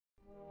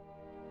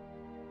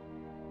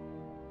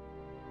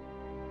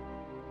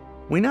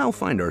We now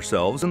find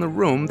ourselves in the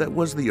room that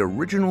was the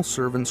original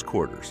servants'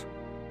 quarters.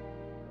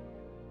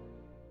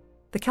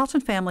 The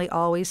Kelton family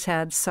always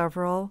had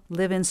several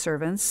live-in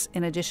servants,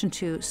 in addition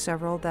to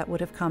several that would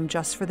have come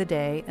just for the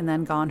day and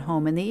then gone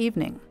home in the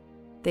evening.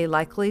 They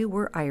likely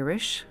were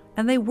Irish,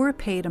 and they were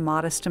paid a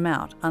modest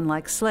amount,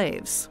 unlike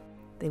slaves.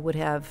 They would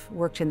have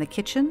worked in the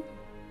kitchen,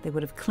 they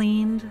would have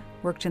cleaned,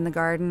 worked in the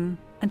garden,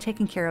 and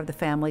taken care of the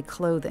family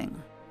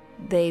clothing.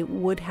 They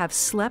would have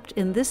slept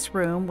in this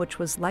room, which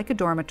was like a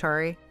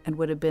dormitory, and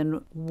would have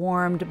been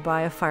warmed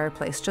by a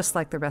fireplace, just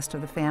like the rest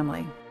of the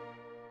family.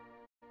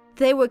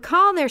 They would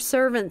call their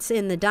servants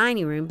in the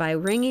dining room by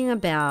ringing a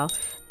bell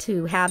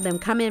to have them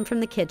come in from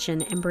the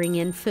kitchen and bring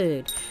in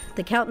food.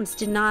 The Keltons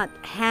did not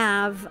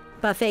have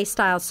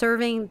buffet-style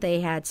serving.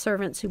 They had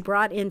servants who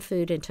brought in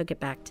food and took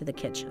it back to the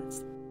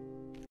kitchens.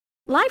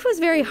 Life was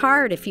very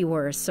hard if you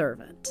were a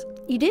servant.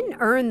 You didn't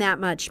earn that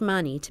much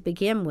money to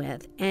begin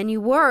with, and you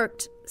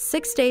worked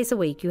 6 days a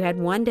week. You had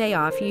one day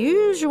off,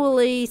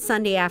 usually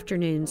Sunday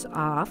afternoons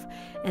off,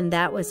 and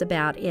that was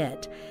about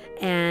it.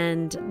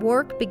 And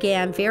work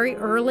began very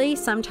early,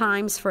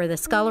 sometimes for the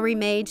scullery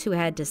maids who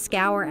had to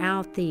scour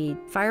out the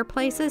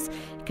fireplaces.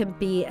 It could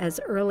be as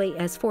early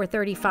as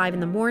 4:35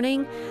 in the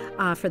morning.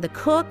 For the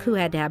cook who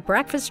had to have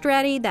breakfast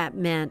ready, that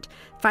meant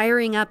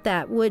firing up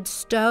that wood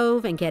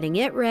stove and getting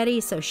it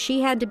ready, so she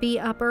had to be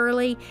up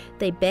early.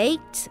 They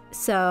baked,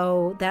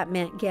 so that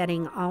meant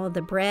getting all of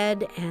the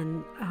bread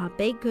and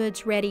baked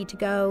goods ready to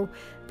go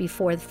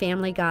before the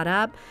family got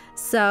up.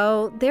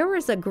 So there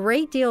was a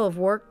great deal of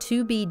work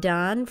to be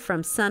done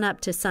from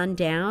sunup to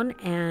sundown,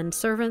 and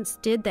servants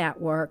did that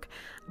work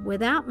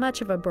without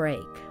much of a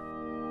break.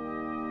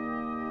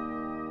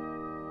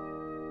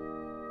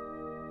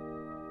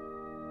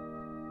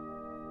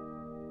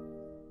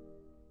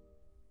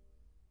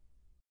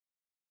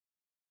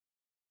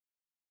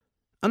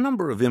 A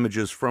number of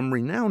images from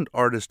renowned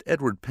artist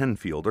Edward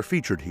Penfield are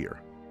featured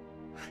here.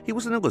 He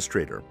was an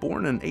illustrator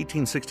born in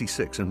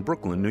 1866 in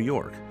Brooklyn, New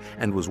York,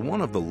 and was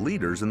one of the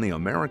leaders in the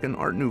American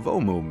Art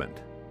Nouveau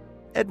movement.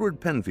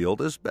 Edward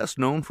Penfield is best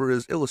known for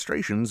his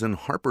illustrations in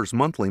Harper's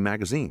Monthly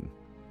magazine.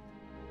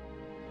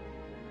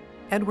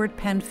 Edward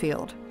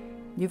Penfield.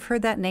 You've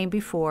heard that name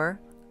before,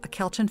 a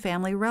Kelton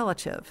family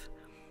relative.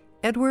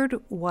 Edward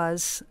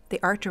was the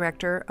art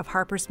director of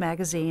Harper's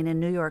Magazine in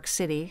New York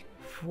City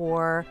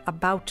for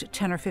about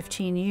 10 or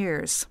 15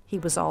 years. He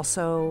was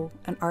also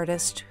an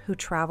artist who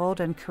traveled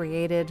and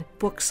created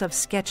books of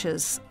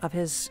sketches of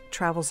his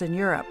travels in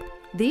Europe.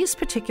 These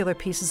particular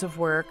pieces of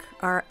work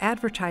are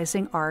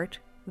advertising art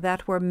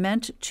that were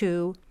meant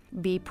to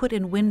be put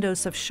in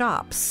windows of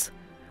shops.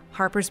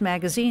 Harper's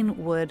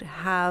Magazine would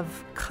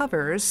have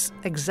covers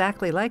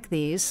exactly like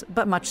these,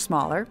 but much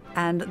smaller,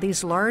 and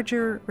these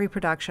larger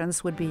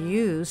reproductions would be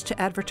used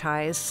to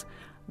advertise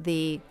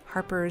the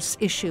Harper's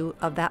issue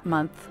of that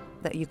month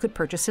that you could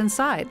purchase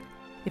inside.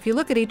 If you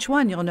look at each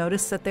one, you'll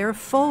notice that they're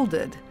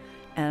folded,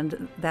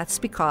 and that's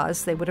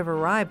because they would have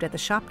arrived at the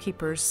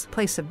shopkeeper's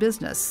place of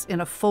business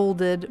in a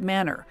folded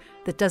manner.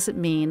 That doesn't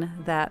mean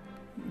that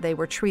they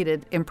were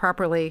treated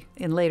improperly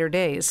in later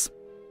days.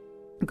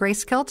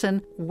 Grace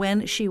Kelton,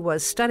 when she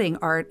was studying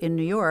art in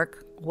New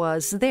York,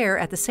 was there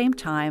at the same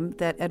time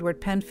that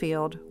Edward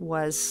Penfield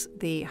was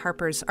the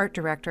Harper's art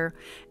director,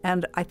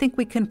 and I think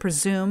we can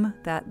presume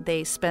that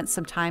they spent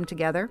some time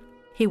together.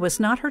 He was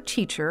not her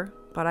teacher,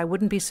 but I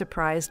wouldn't be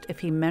surprised if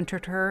he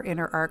mentored her in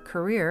her art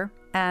career.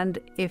 And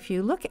if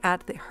you look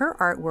at her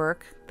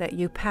artwork that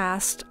you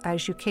passed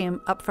as you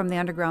came up from the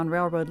Underground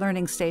Railroad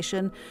learning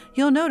station,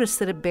 you'll notice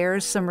that it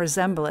bears some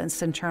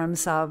resemblance in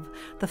terms of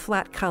the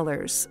flat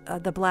colors,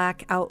 the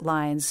black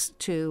outlines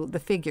to the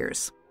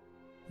figures.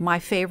 My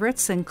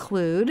favorites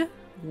include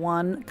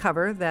one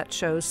cover that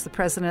shows the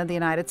President of the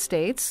United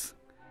States.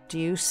 Do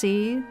you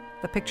see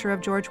the picture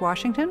of George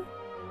Washington?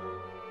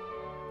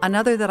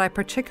 Another that I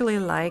particularly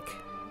like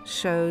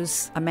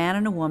shows a man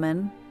and a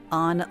woman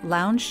on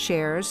lounge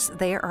chairs.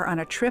 They are on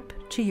a trip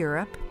to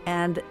Europe,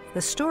 and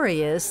the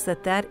story is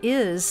that that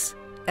is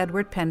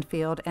Edward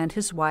Penfield and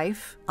his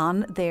wife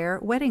on their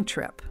wedding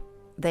trip.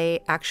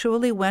 They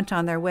actually went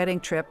on their wedding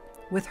trip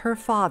with her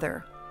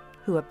father,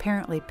 who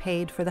apparently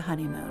paid for the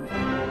honeymoon.